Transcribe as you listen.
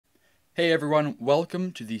Hey everyone,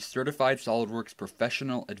 welcome to the Certified SolidWorks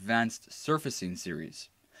Professional Advanced Surfacing series.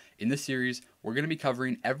 In this series, we're going to be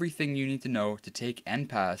covering everything you need to know to take and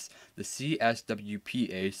pass the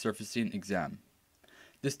CSWPA-Surfacing Exam.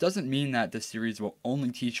 This doesn't mean that this series will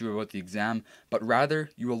only teach you about the exam, but rather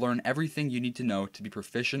you will learn everything you need to know to be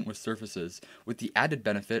proficient with surfaces, with the added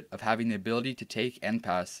benefit of having the ability to take and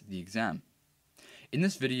pass the exam. In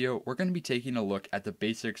this video, we're going to be taking a look at the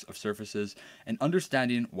basics of surfaces and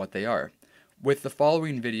understanding what they are, with the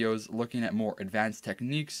following videos looking at more advanced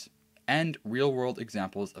techniques and real-world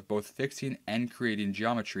examples of both fixing and creating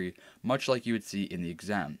geometry, much like you would see in the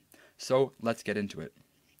exam. So let's get into it.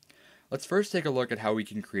 Let's first take a look at how we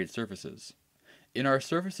can create surfaces. In our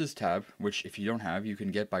Surfaces tab, which if you don't have, you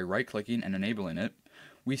can get by right-clicking and enabling it,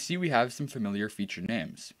 we see we have some familiar feature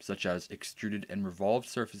names, such as extruded and revolved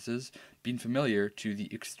surfaces being familiar to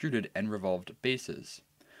the extruded and revolved bases,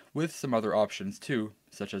 with some other options too,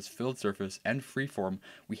 such as filled surface and freeform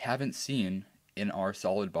we haven't seen in our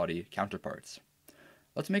solid body counterparts.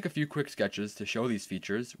 Let's make a few quick sketches to show these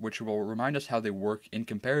features, which will remind us how they work in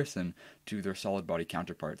comparison to their solid body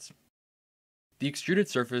counterparts. The extruded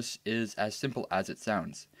surface is as simple as it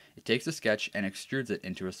sounds. It takes a sketch and extrudes it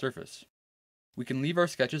into a surface. We can leave our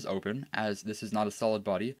sketches open, as this is not a solid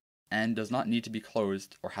body and does not need to be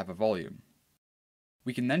closed or have a volume.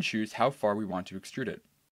 We can then choose how far we want to extrude it.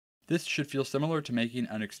 This should feel similar to making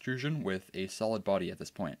an extrusion with a solid body at this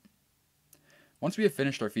point. Once we have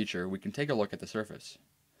finished our feature, we can take a look at the surface.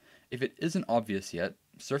 If it isn't obvious yet,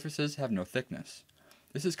 surfaces have no thickness.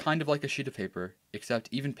 This is kind of like a sheet of paper, except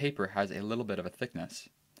even paper has a little bit of a thickness.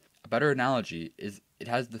 A better analogy is it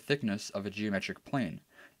has the thickness of a geometric plane,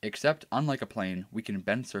 except unlike a plane, we can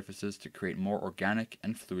bend surfaces to create more organic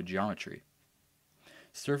and fluid geometry.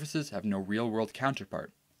 Surfaces have no real-world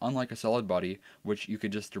counterpart, unlike a solid body, which you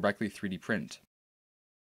could just directly 3D print.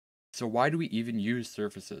 So why do we even use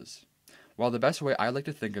surfaces? Well, the best way I like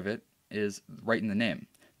to think of it is right in the name.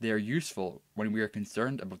 They are useful when we are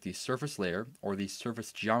concerned about the surface layer or the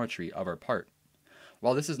surface geometry of our part.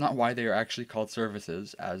 While this is not why they are actually called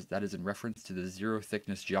surfaces, as that is in reference to the zero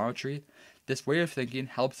thickness geometry, this way of thinking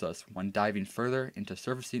helps us when diving further into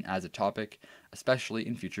surfacing as a topic, especially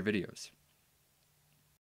in future videos.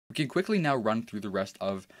 We can quickly now run through the rest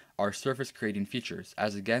of our surface creating features,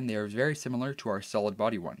 as again they are very similar to our solid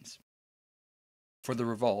body ones. For the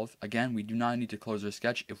revolve, again we do not need to close our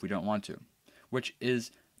sketch if we don't want to, which is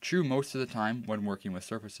true most of the time when working with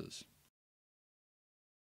surfaces.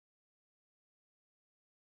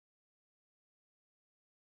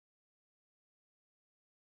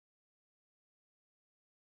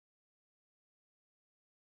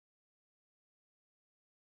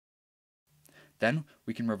 Then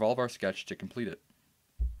we can revolve our sketch to complete it.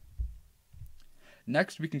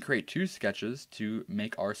 Next, we can create two sketches to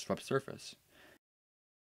make our swept surface.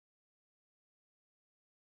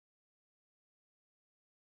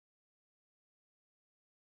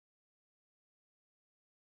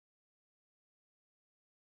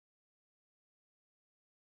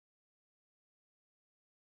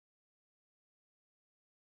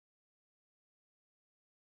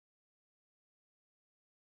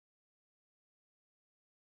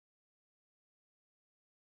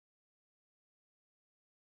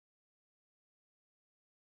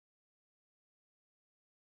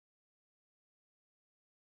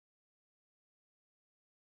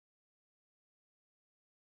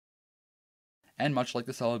 And much like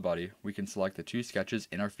the solid body, we can select the two sketches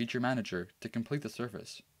in our feature manager to complete the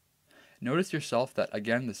surface. Notice yourself that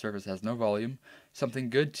again the surface has no volume, something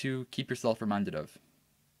good to keep yourself reminded of.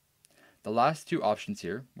 The last two options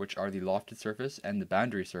here, which are the lofted surface and the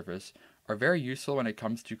boundary surface, are very useful when it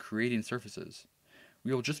comes to creating surfaces.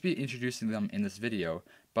 We will just be introducing them in this video,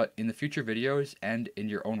 but in the future videos and in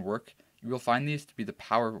your own work, you will find these to be the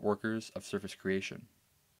power workers of surface creation.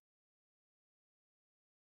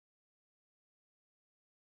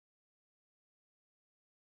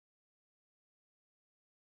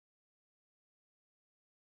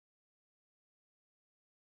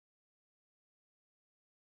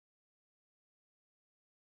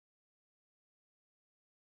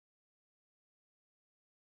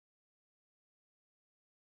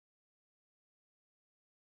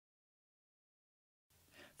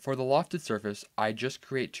 For the lofted surface, I just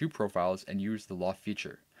create two profiles and use the loft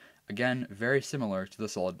feature. Again, very similar to the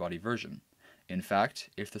solid body version. In fact,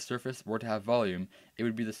 if the surface were to have volume, it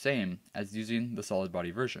would be the same as using the solid body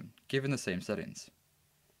version, given the same settings.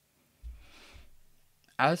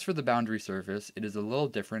 As for the boundary surface, it is a little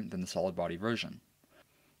different than the solid body version.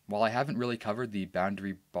 While I haven't really covered the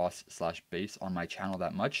boundary boss/base on my channel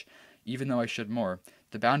that much, even though I should more,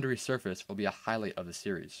 the boundary surface will be a highlight of the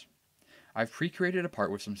series. I've pre-created a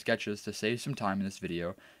part with some sketches to save some time in this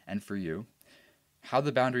video and for you. How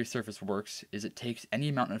the boundary surface works is it takes any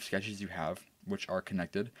amount of sketches you have, which are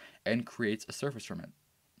connected, and creates a surface from it.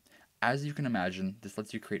 As you can imagine, this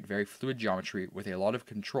lets you create very fluid geometry with a lot of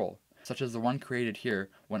control, such as the one created here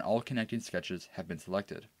when all connecting sketches have been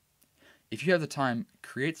selected. If you have the time,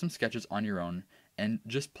 create some sketches on your own and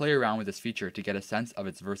just play around with this feature to get a sense of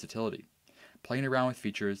its versatility. Playing around with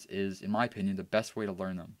features is, in my opinion, the best way to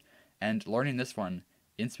learn them, and learning this one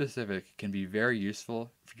in specific can be very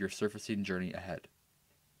useful for your surfacing journey ahead.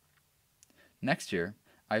 Next here,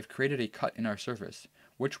 I've created a cut in our surface,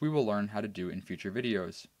 which we will learn how to do in future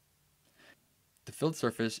videos. The filled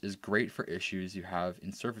surface is great for issues you have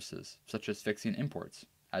in surfaces, such as fixing imports,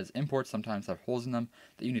 as imports sometimes have holes in them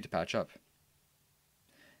that you need to patch up.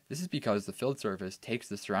 This is because the filled surface takes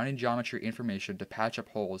the surrounding geometry information to patch up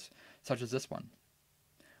holes, such as this one.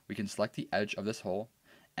 We can select the edge of this hole,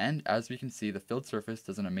 and as we can see, the filled surface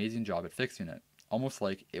does an amazing job at fixing it, almost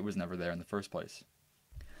like it was never there in the first place.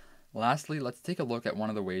 Lastly, let's take a look at one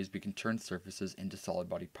of the ways we can turn surfaces into solid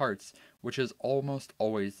body parts, which is almost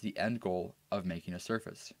always the end goal of making a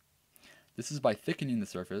surface. This is by thickening the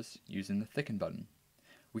surface using the thicken button.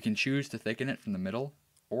 We can choose to thicken it from the middle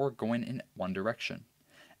or going in one direction,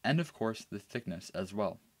 and of course the thickness as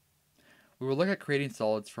well. We will look at creating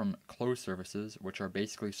solids from closed surfaces, which are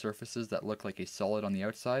basically surfaces that look like a solid on the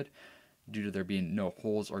outside due to there being no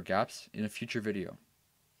holes or gaps, in a future video.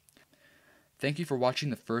 Thank you for watching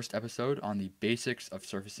the first episode on the basics of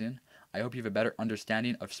surfacing. I hope you have a better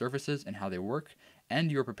understanding of surfaces and how they work,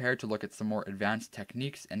 and you are prepared to look at some more advanced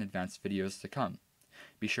techniques and advanced videos to come.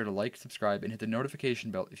 Be sure to like, subscribe, and hit the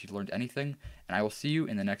notification bell if you've learned anything, and I will see you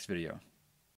in the next video.